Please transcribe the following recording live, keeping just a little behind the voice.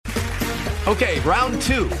Okay, round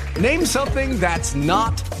two. Name something that's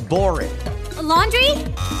not boring. A laundry?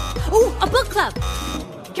 Ooh, a book club.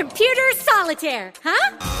 Computer solitaire,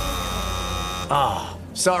 huh? Ah,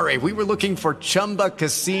 sorry, we were looking for Chumba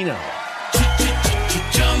Casino.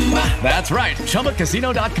 That's right,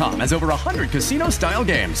 ChumbaCasino.com has over 100 casino-style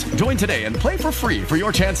games. Join today and play for free for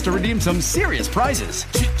your chance to redeem some serious prizes.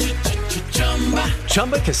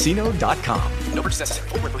 ChumbaCasino.com. No purchase necessary.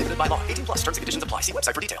 Void where prohibited by law. 18 plus terms and conditions apply. See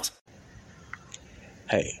website for details.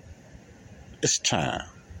 Hey, it's time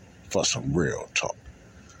for some real talk.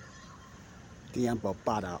 Tiempo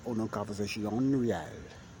para una conversación real.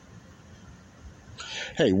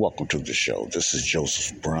 Hey, welcome to the show. This is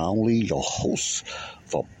Joseph Brownlee, your host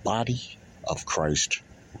for Body of Christ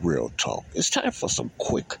Real Talk. It's time for some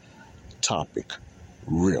quick topic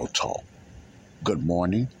real talk. Good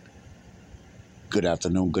morning, good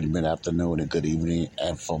afternoon, good mid-afternoon, and good evening.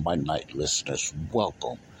 And for my night listeners,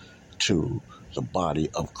 welcome to the Body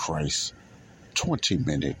of Christ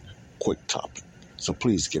 20-minute quick topic. So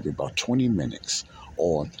please give me about 20 minutes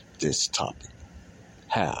on this topic.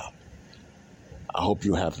 I hope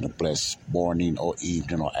you're having a blessed morning or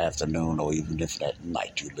evening or afternoon, or even if at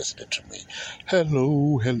night you're listening to me.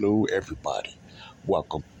 Hello, everybody.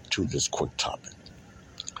 Welcome to this quick topic.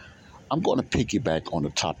 I'm going to piggyback on the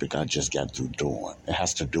topic I just got through doing. It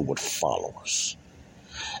has to do with followers.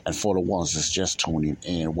 And for the ones that's just tuning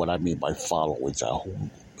in, what I mean by followers are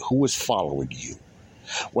who is following you.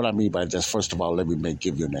 What I mean by this, first of all, let me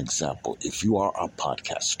give you an example. If you are a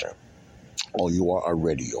podcaster, or you are a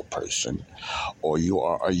radio person, or you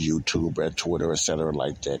are a YouTuber, Twitter, etc.,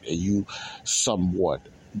 like that, and you somewhat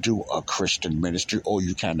do a Christian ministry, or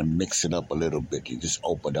you kind of mix it up a little bit, you just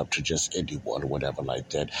open up to just anyone or whatever like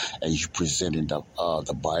that, and you presenting the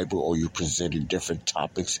Bible, or you presenting different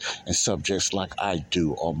topics and subjects like I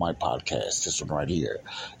do on my podcast, this one right here,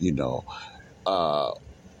 you know,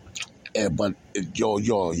 but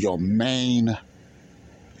your main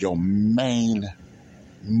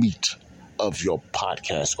meat of your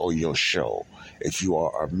podcast or your show, if you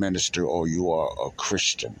are a minister or you are a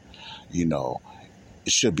Christian, you know,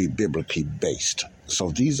 it should be biblically based. So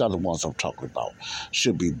these are the ones I'm talking about.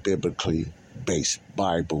 Should be biblically based,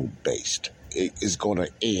 Bible based. It is going to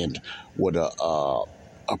end with a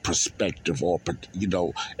perspective, or, you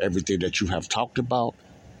know, everything that you have talked about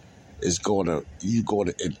is you're going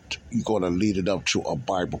to lead it up to a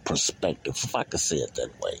Bible perspective, if I could say it that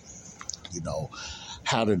way. You know,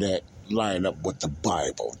 how did that line up with the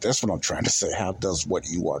Bible? That's what I'm trying to say. How does what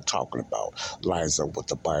you are talking about lines up with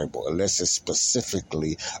the Bible? Unless it's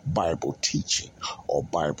specifically Bible teaching or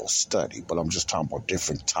Bible study. But I'm just talking about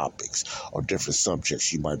different topics or different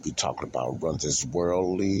subjects you might be talking about, whether it's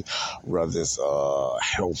worldly, whether it's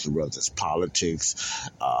health, whether it's politics,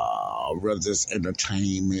 whether it's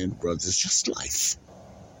entertainment, whether it's just life.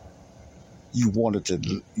 You wanted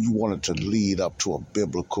to lead up to a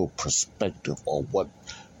biblical perspective, or what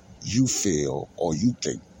you feel or you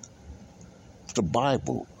think the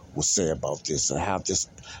Bible will say about this, and how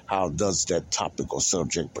does that topic or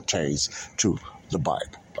subject pertains to the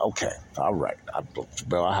Bible. Okay, all right. I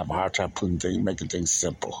have a hard time making things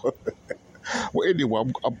simple. Well, anyway,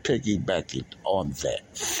 I'm piggybacking on that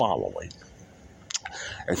following.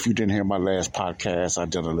 If you didn't hear my last podcast, I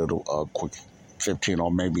did a little quick 15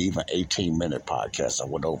 or maybe even 18-minute podcast. I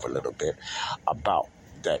went over a little bit about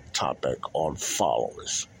that topic on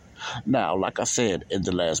followers. Now, like I said in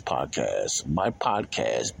the last podcast,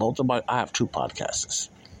 I have two podcasts,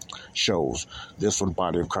 shows. This one,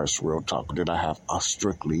 Body of Christ Real Talk, and then I have a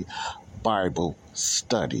strictly Bible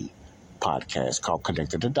study podcast called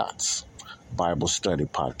Connected the Dots. Bible study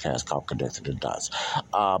podcast called Connected the Dots.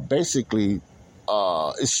 Basically,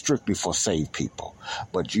 it's strictly for saved people,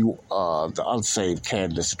 but the unsaved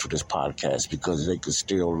can listen to this podcast because they can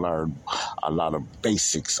still learn a lot of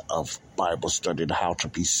basics of Bible study and how to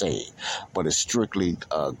be saved. But it's strictly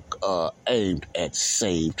aimed at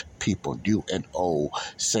saved people, new and old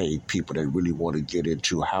saved people that really want to get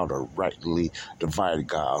into how to rightly divide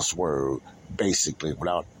God's word, basically,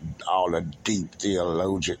 without all the deep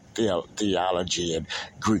theology and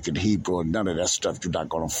Greek and Hebrew and none of that stuff you're not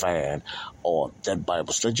going to find on that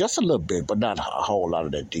Bible study. Just a little bit, but not a whole lot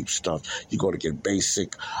of that deep stuff. You're going to get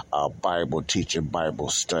basic Bible teaching, Bible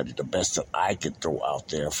study, the best that I can throw out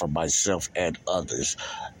there for myself and others,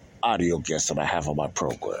 audio guests that I have on my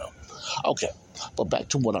program. Okay, but back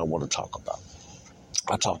to what I want to talk about.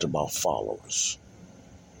 I talked about followers.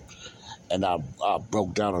 And I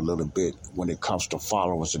broke down a little bit when it comes to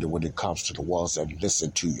followers and when it comes to the ones that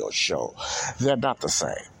listen to your show. They're not the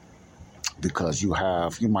same, because you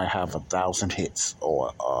might have 1,000 hits,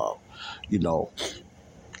 or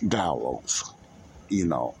downloads. You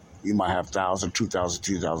know, you might have 1,000, 2,000,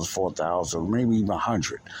 3,000, 4,000, maybe even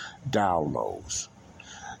 100 downloads.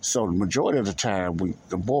 So the majority of the time,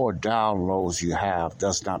 the more downloads you have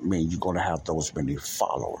does not mean you're going to have those many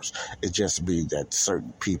followers. It just means that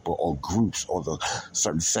certain people or groups or the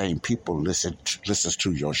certain same people listens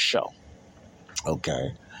to your show.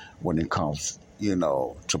 Okay, when it comes, you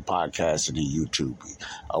know, to podcasting and YouTube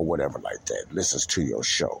or whatever like that, listens to your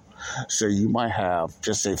show. So you might have,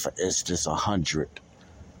 just say for instance, 100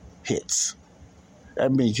 hits.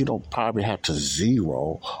 That means you don't probably have to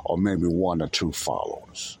 0 or maybe 1 or 2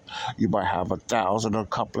 followers. You might have 1,000 or a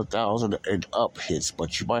couple of thousand and up hits,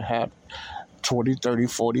 but you might have 20, 30,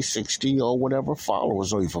 40, 60 or whatever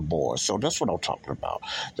followers or even more. So that's what I'm talking about.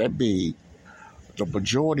 That means the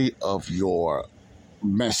majority of your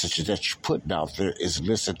messages that you're putting out there is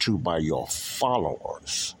listened to by your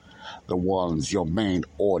followers. The ones, your main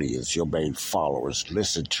audience, your main followers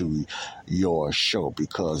listen to your show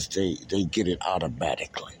because they get it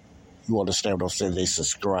automatically. You understand what I'm saying? They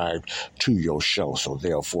subscribe to your show, so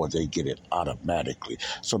therefore they get it automatically.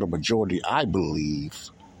 So the majority, I believe,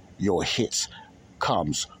 your hits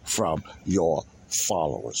comes from your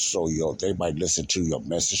followers. So they might listen to your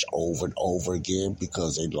message over and over again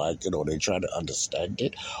because they like it or they try to understand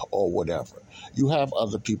it or whatever. You have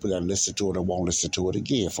other people that listen to it and won't listen to it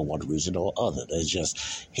again for one reason or other. They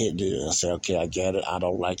just hit it and say, okay, I get it, I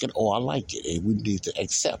don't like it, or I like it. And we need to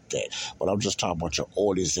accept that. But I'm just talking about your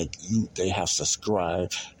audience that they have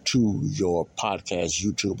subscribed to your podcast,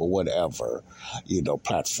 YouTube, or whatever, you know,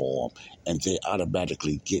 platform, and they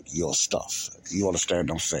automatically get your stuff. You understand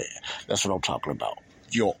what I'm saying? That's what I'm talking about,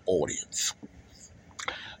 your audience.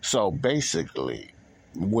 So basically,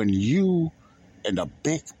 when you in a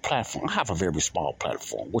big platform, I have a very small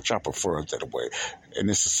platform, which I prefer that way, and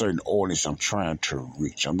it's a certain audience I'm trying to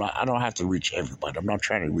reach. I don't have to reach everybody. I'm not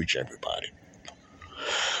trying to reach everybody.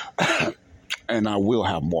 And I will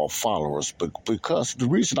have more followers, but because the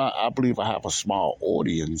reason I believe I have a small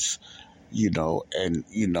audience, you know, and,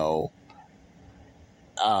 you know,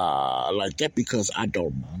 like that, because I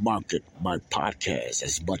don't market my podcast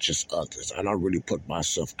as much as others. I don't really put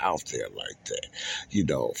myself out there like that, you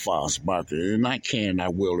know, false marketing. And I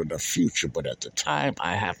will in the future, but at the time,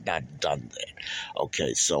 I have not done that.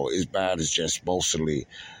 Okay, so it's bad. It's just mostly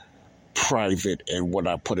private, and when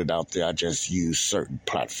I put it out there, I just use certain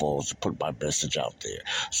platforms to put my message out there.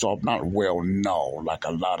 So I'm not well known like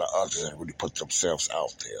a lot of others that really put themselves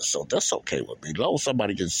out there. So that's okay with me. As long as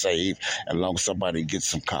somebody gets saved, and as long as somebody gets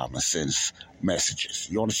some common sense messages.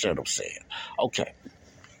 You understand what I'm saying? Okay.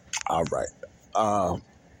 All right.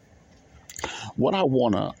 What I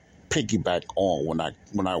want to piggyback on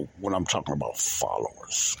when I'm talking about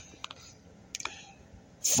followers.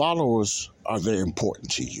 Followers, are they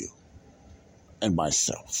important to you and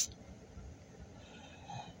myself?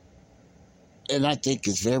 And I think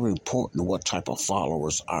it's very important what type of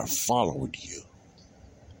followers are following you.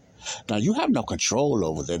 Now, you have no control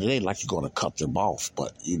over that. It ain't like you're going to cut them off,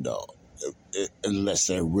 but, you know, unless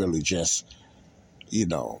they're really just, you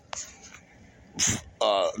know,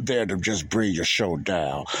 there to just bring your show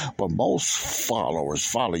down. But most followers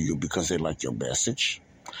follow you because they like your message,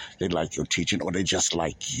 they like your teaching, or they just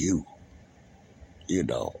like you. You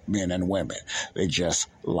know, men and women, they just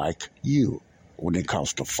like you when it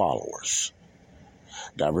comes to followers.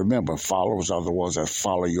 Now, remember, followers are the ones that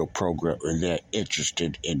follow your program and they're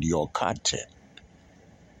interested in your content.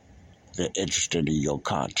 They're interested in your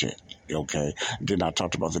content, okay? Then I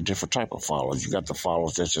talked about the different type of followers. You got the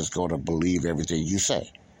followers that's just going to believe everything you say.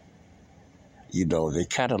 You know, they're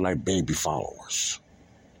kind of like baby followers.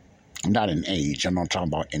 Not in age. I'm not talking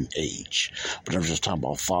about in age, but I'm just talking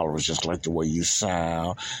about followers, just like the way you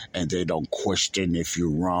sound, and they don't question if you're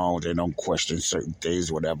wrong. They don't question certain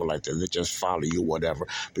things, whatever, like that. They just follow you, whatever,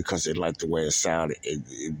 because they like the way it sounded.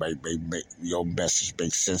 It might make your message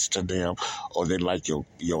make sense to them, or they like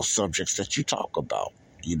your subjects that you talk about,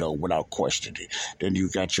 you know, without questioning. Then you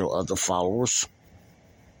got your other followers,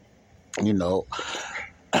 you know,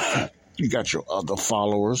 you got your other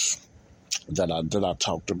followers that I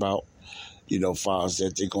talked about. You know, files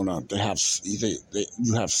that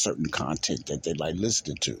you have certain content that they like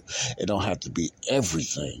listening to. It don't have to be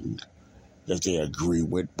everything that they agree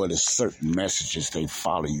with, but it's certain messages they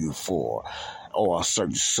follow you for, or a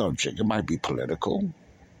certain subject. It might be political,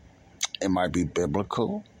 it might be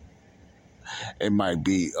biblical, it might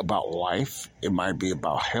be about life, it might be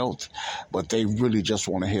about health, but they really just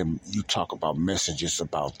want to hear you talk about messages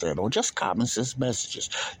about that, or just common sense messages.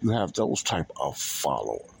 You have those type of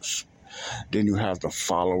followers. Then you have the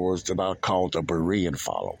followers that I call the Berean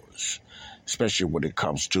followers. especially when it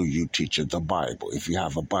comes to you teaching the Bible. If you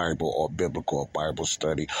have a Bible or biblical or Bible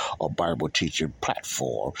study or Bible teaching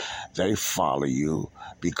platform, they follow you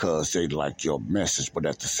because they like your message, but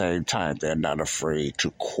at the same time, they're not afraid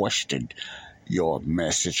to question your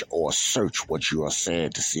message or search what you are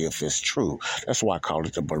saying to see if it's true. That's why I call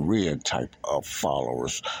it the Berean type of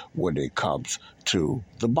followers when it comes to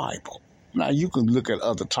the Bible. Now, you can look at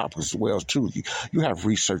other topics as well, too. You have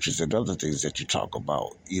researches and other things that you talk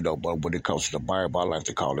about, but when it comes to the Bible, I like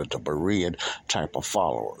to call it the Berean type of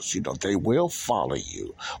followers. They will follow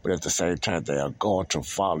you, but at the same time, they are going to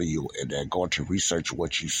follow you and they're going to research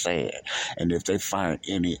what you said. And if they find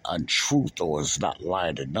any untruth or it's not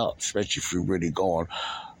lining up, especially if you're really going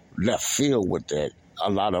left field with that, a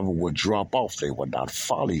lot of them will drop off. They will not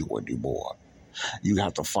follow you anymore. You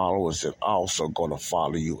have the followers that also going to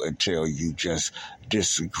follow you until you just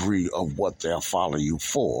disagree of what they'll follow you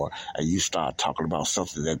for, and you start talking about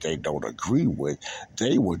something that they don't agree with,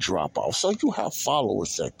 they will drop off. So you have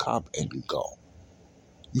followers that come and go.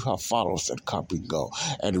 You have followers that come and go.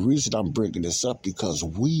 And the reason I'm bringing this up because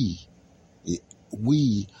we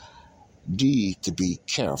need to be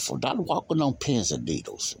careful. Not walking on pins and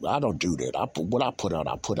needles. I don't do that. What I put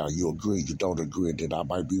out. You agree, you don't agree, then I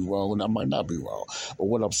might be wrong and I might not be wrong. But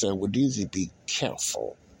what I'm saying, we need to be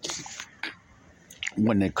careful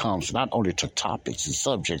when it comes not only to topics and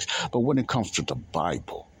subjects, but when it comes to the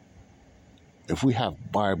Bible. If we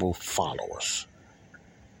have Bible followers,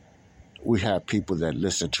 we have people that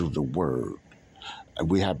listen to the word,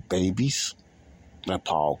 and we have babies, that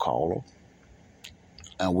Paul called them,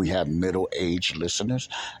 and we have middle-aged listeners,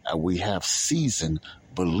 and we have seasoned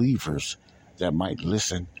believers that might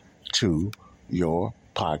listen to your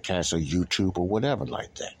podcast or YouTube or whatever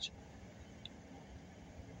like that.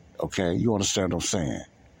 Okay, you understand what I'm saying?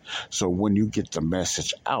 So when you get the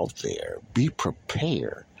message out there, be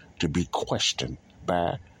prepared to be questioned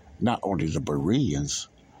by not only the Bereans,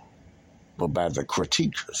 but by the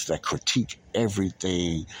critiquers that critique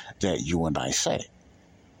everything that you and I say.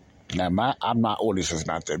 Now, my audience is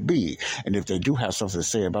not that big, and if they do have something to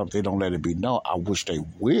say about it, they don't let it be known. I wish they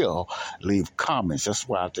will leave comments. That's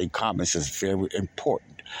why I think comments is very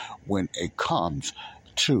important when it comes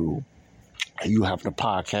to you having a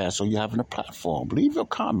podcast or you having a platform. Leave your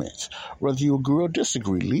comments. Whether you agree or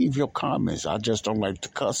disagree, leave your comments. I just don't like to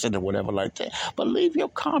cuss it or whatever like that, but leave your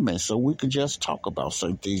comments so we can just talk about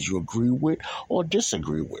certain things you agree with or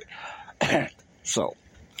disagree with. So,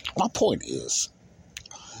 my point is,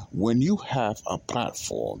 when you have a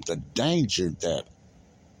platform, the danger that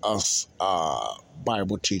us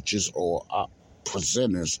Bible teachers or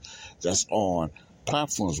presenters that's on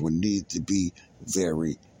platforms would need to be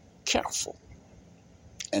very careful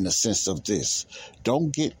in the sense of this.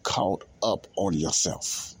 Don't get caught up on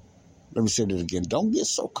yourself. Let me say that again. Don't get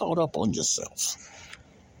so caught up on yourself.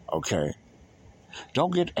 Okay?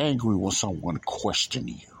 Don't get angry when someone questions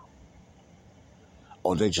you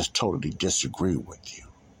or they just totally disagree with you.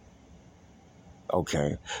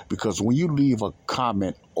 Okay, because when you leave a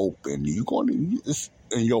comment open, you're going to,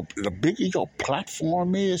 the bigger your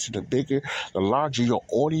platform is, the larger your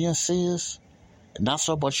audience is, and not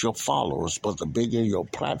so much your followers, but the bigger your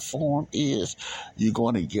platform is, you're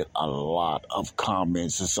going to get a lot of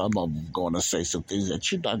comments, and some of them are going to say some things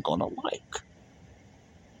that you're not going to like.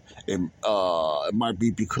 It might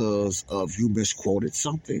be because of you misquoted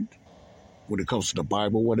something when it comes to the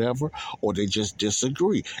Bible, whatever, or they just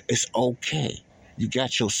disagree. It's okay. You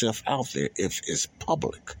got yourself out there. If it's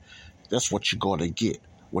public, that's what you're going to get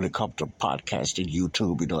when it comes to podcasting,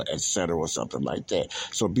 YouTube, et cetera, or something like that.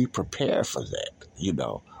 So be prepared for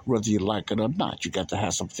that, whether you like it or not. You got to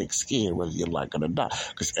have some thick skin, whether you like it or not,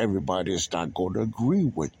 because everybody is not going to agree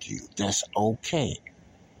with you. That's okay.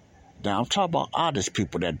 Now, I'm talking about honest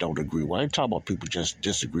people that don't agree. Well, I ain't talking about people just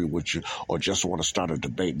disagree with you or just want to start a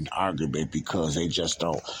debate and argument because they just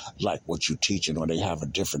don't like what you're teaching or they have a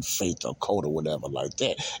different faith or code or whatever like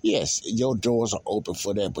that. Yes, your doors are open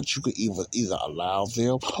for that, but you can either allow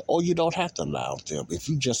them or you don't have to allow them. If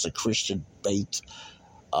you just a Christian-based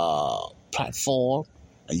platform,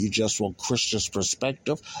 and you just want Christian's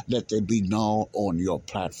perspective, let there be known on your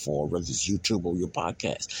platform, whether it's YouTube or your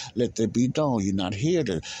podcast. Let there be known. You're not here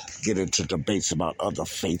to get into debates about other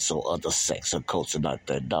faiths or other sects or cults and like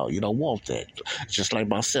that. No, you don't want that. Just like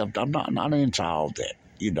myself, I'm not into all that.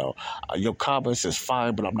 Your comments is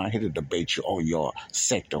fine, but I'm not here to debate you on your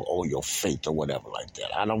sect or your faith or whatever like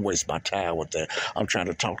that. I don't waste my time with that. I'm trying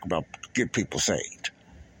to talk about get people saved.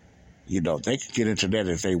 They can get into that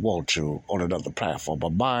if they want to on another platform. But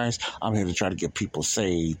mine, I'm here to try to get people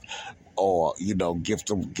saved or,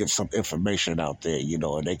 give some information out there,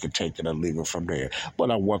 and they can take it or leave it from there.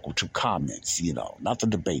 But I'm welcome to comments, not to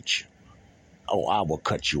debate you. Oh, I will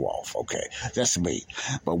cut you off. Okay, that's me.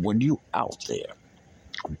 But when you out there,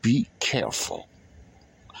 be careful.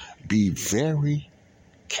 Be very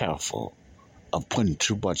careful of putting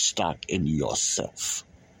too much stock in yourself,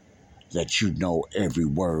 that you know every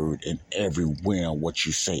word and every whim what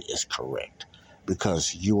you say is correct.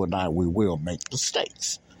 Because you and I, we will make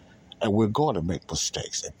mistakes. And we're going to make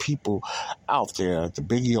mistakes. And people out there, the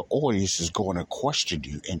bigger your audience is going to question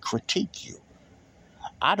you and critique you.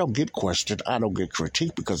 I don't get questioned. I don't get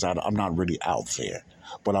critiqued because I'm not really out there.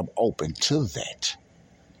 But I'm open to that.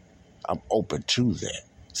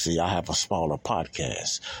 See, I have a smaller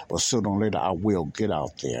podcast, but sooner or later I will get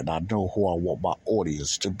out there, and I know who I want my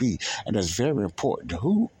audience to be, and that's very important.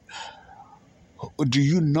 Who do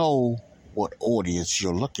you know what audience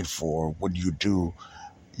you're looking for when you do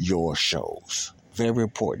your shows? Very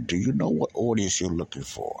important. Do you know what audience you're looking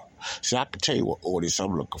for? See, I can tell you what audience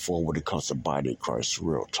I'm looking for when it comes to Body of Christ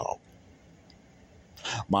Real Talk.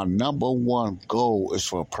 My number one goal is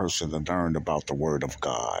for a person to learn about the Word of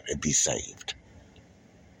God and be saved.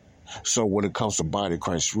 So when it comes to Body of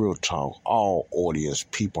Christ Real Talk, all audience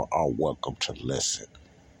people are welcome to listen.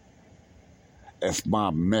 If my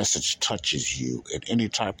message touches you in any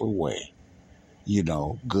type of way,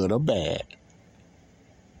 good or bad,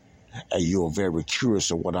 and you're very curious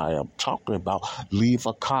of what I am talking about, leave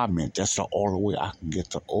a comment. That's the only way I can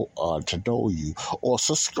get to know you. Or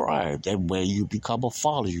subscribe. That way you become a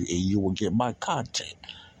follower and you will get my content.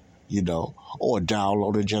 Or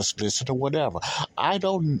download and just listen to whatever. I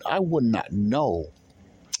would not know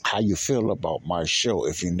how you feel about my show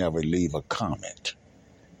if you never leave a comment.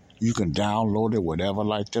 You can download it, whatever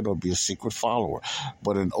like that, or be a secret follower.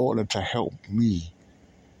 But in order to help me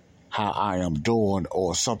how I am doing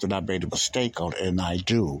or something I made a mistake on, and I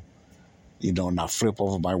do, and I flip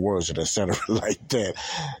over my words and etc. like that,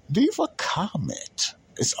 leave a comment.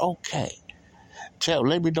 It's okay.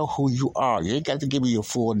 Let me know who you are. You ain't got to give me your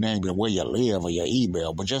full name and where you live or your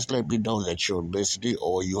email, but just let me know that you're listening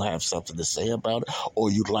or you have something to say about it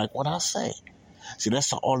or you like what I say. See,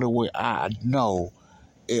 that's the only way I know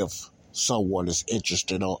if someone is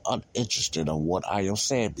interested or uninterested in what I am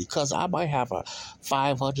saying, because I might have a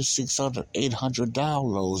 500, 600, 800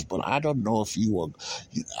 downloads, but I don't know if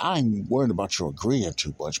I ain't worried about you agreeing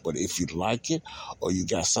too much, but if you like it or you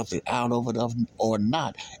got something out of it or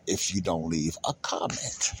not, if you don't leave a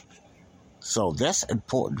comment. So that's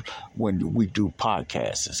important when we do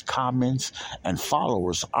podcasts. Comments and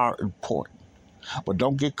followers are important, but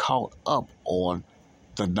don't get caught up on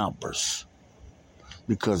the numbers,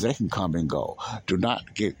 because they can come and go. Do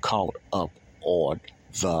not get caught up on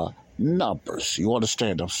the numbers. You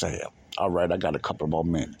understand what I'm saying? All right, I got a couple more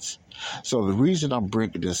minutes. So the reason I'm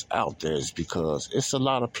bringing this out there is because it's a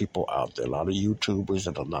lot of people out there, a lot of YouTubers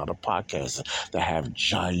and a lot of podcasters that have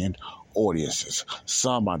giant audiences.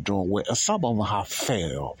 Some are doing well, and some of them have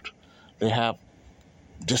failed. They have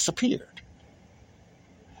disappeared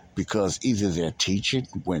because either their teaching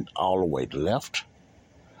went all the way left,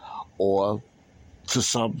 or to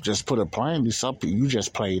some, just put it plainly, some people, you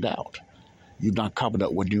just played out. You're not coming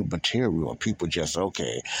up with new material. People just,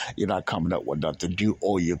 okay, you're not coming up with nothing new,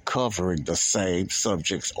 or you're covering the same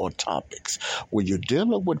subjects or topics. When you're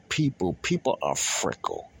dealing with people, people are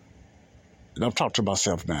fickle. And I'm talking to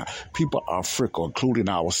myself now. People are fickle, including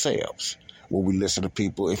ourselves. When we listen to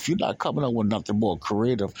people, if you're not coming up with nothing more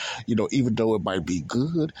creative, even though it might be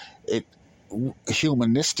good,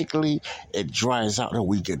 humanistically, it dries out and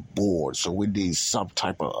we get bored. So we need some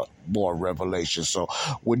type of more revelation. So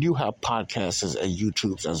when you have podcasts and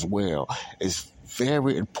YouTubes as well, it's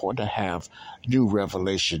very important to have new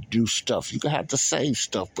revelation, new stuff. You can have the same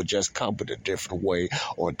stuff, but just come with a different way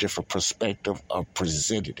or a different perspective of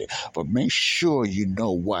presenting it. But make sure you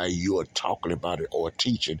know why you are talking about it or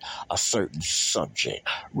teaching a certain subject,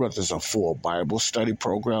 whether it's a full Bible study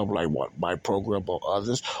program like what my program or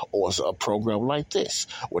others, or it's a program like this.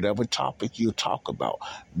 Whatever topic you talk about,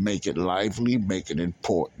 make it lively, make it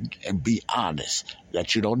important, and be honest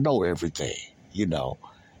that you don't know everything,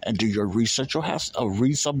 and do your research or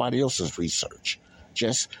read somebody else's research.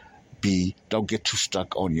 Just don't get too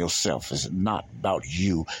stuck on yourself. It's not about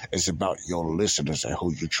you. It's about your listeners and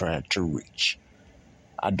who you're trying to reach.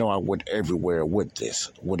 I know I went everywhere with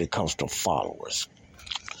this when it comes to followers.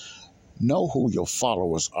 Know who your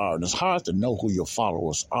followers are. And it's hard to know who your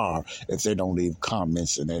followers are if they don't leave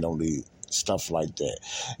comments and they don't leave stuff like that.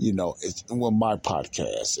 You know, it's with my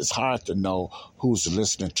podcast, it's hard to know who's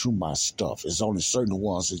listening to my stuff. It's only certain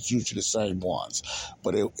ones. It's usually the same ones.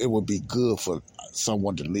 But it would be good for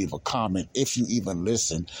someone to leave a comment if you even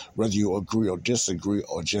listen, whether you agree or disagree,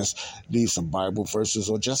 or just leave some Bible verses,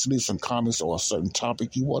 or just leave some comments or a certain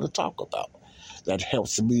topic you want to talk about. That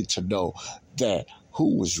helps me to know that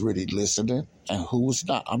who was really listening and who was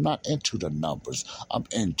not. I'm not into the numbers. I'm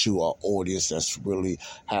into an audience that's really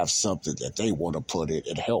have something that they want to put in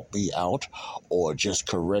and help me out, or just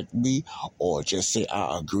correct me, or just say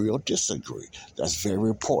I agree or disagree. That's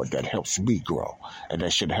very important. That helps me grow, and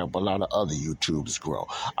that should help a lot of other YouTubers grow.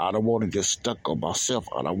 I don't want to get stuck on myself.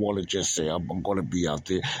 I don't want to just say I'm going to be out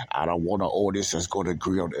there. I don't want an audience that's going to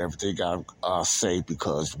agree on everything I say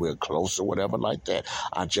because we're close or whatever like that.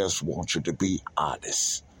 I just want you to be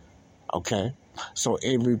honest. Okay? So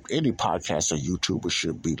any podcast or YouTuber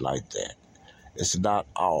should be like that. It's not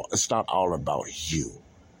all about you.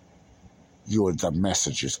 You are the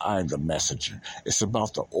messengers. I am the messenger. It's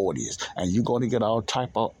about the audience. And you're going to get all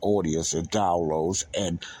type of audience and downloads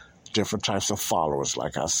and different types of followers,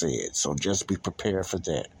 like I said. So just be prepared for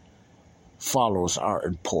that. Followers are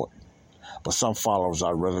important. But some followers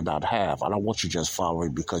I'd rather not have. I don't want you just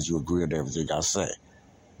following because you agree with everything I say.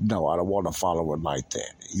 No, I don't want a follower like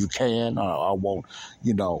that. You can, I won't,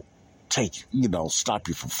 stop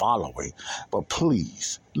you from following. But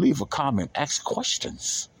please, leave a comment, ask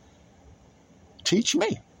questions. Teach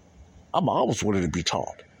me. I'm always willing to be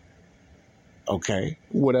taught. Okay?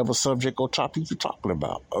 Whatever subject or topic you're talking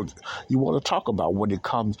about, you want to talk about when it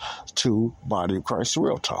comes to Body of Christ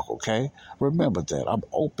Real Talk, okay? Remember that. I'm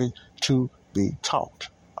open to be taught,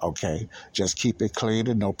 okay? Just keep it clean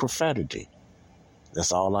and no profanity.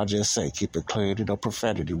 That's all I just say. Keep it clean and no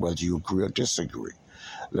profanity, whether you agree or disagree.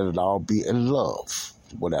 Let it all be in love,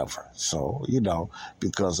 whatever. So,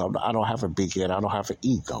 because I don't have a big head, I don't have an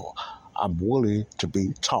ego. I'm willing to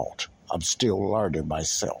be taught. I'm still learning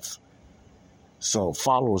myself. So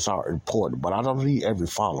followers are important, but I don't need every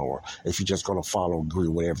follower if you're just going to follow and agree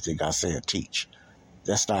with everything I say and teach.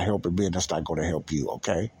 That's not helping me, and that's not going to help you,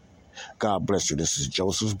 okay? God bless you. This is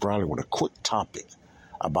Joseph Bradley with a quick topic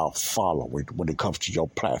about following when it comes to your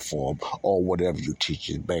platform or whatever you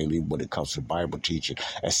teach, mainly when it comes to Bible teaching,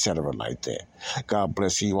 etc. like that. God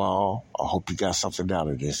bless you all. I hope you got something out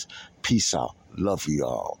of this. Peace out. Love you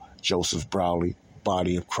all. Joseph Bradley,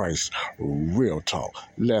 Body of Christ, Real Talk.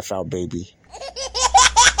 Laugh out, baby.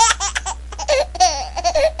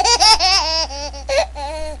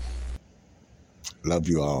 Love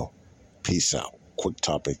you all. Peace out. Quick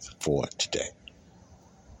topic for today.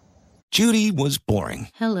 Judy was boring.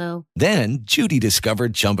 Hello. Then Judy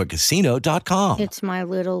discovered ChumbaCasino.com. It's my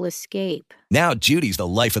little escape. Now Judy's the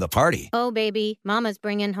life of the party. Oh, baby, mama's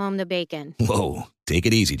bringing home the bacon. Whoa, take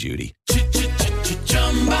it easy, Judy.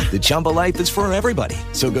 The Chumba life is for everybody.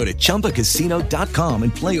 So go to ChumbaCasino.com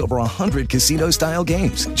and play over 100 casino-style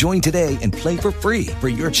games. Join today and play for free for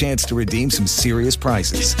your chance to redeem some serious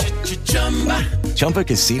prizes.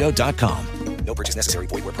 ChumbaCasino.com. No purchase necessary.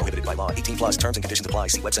 Void where prohibited by law. 18+ terms and conditions apply.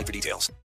 See website for details.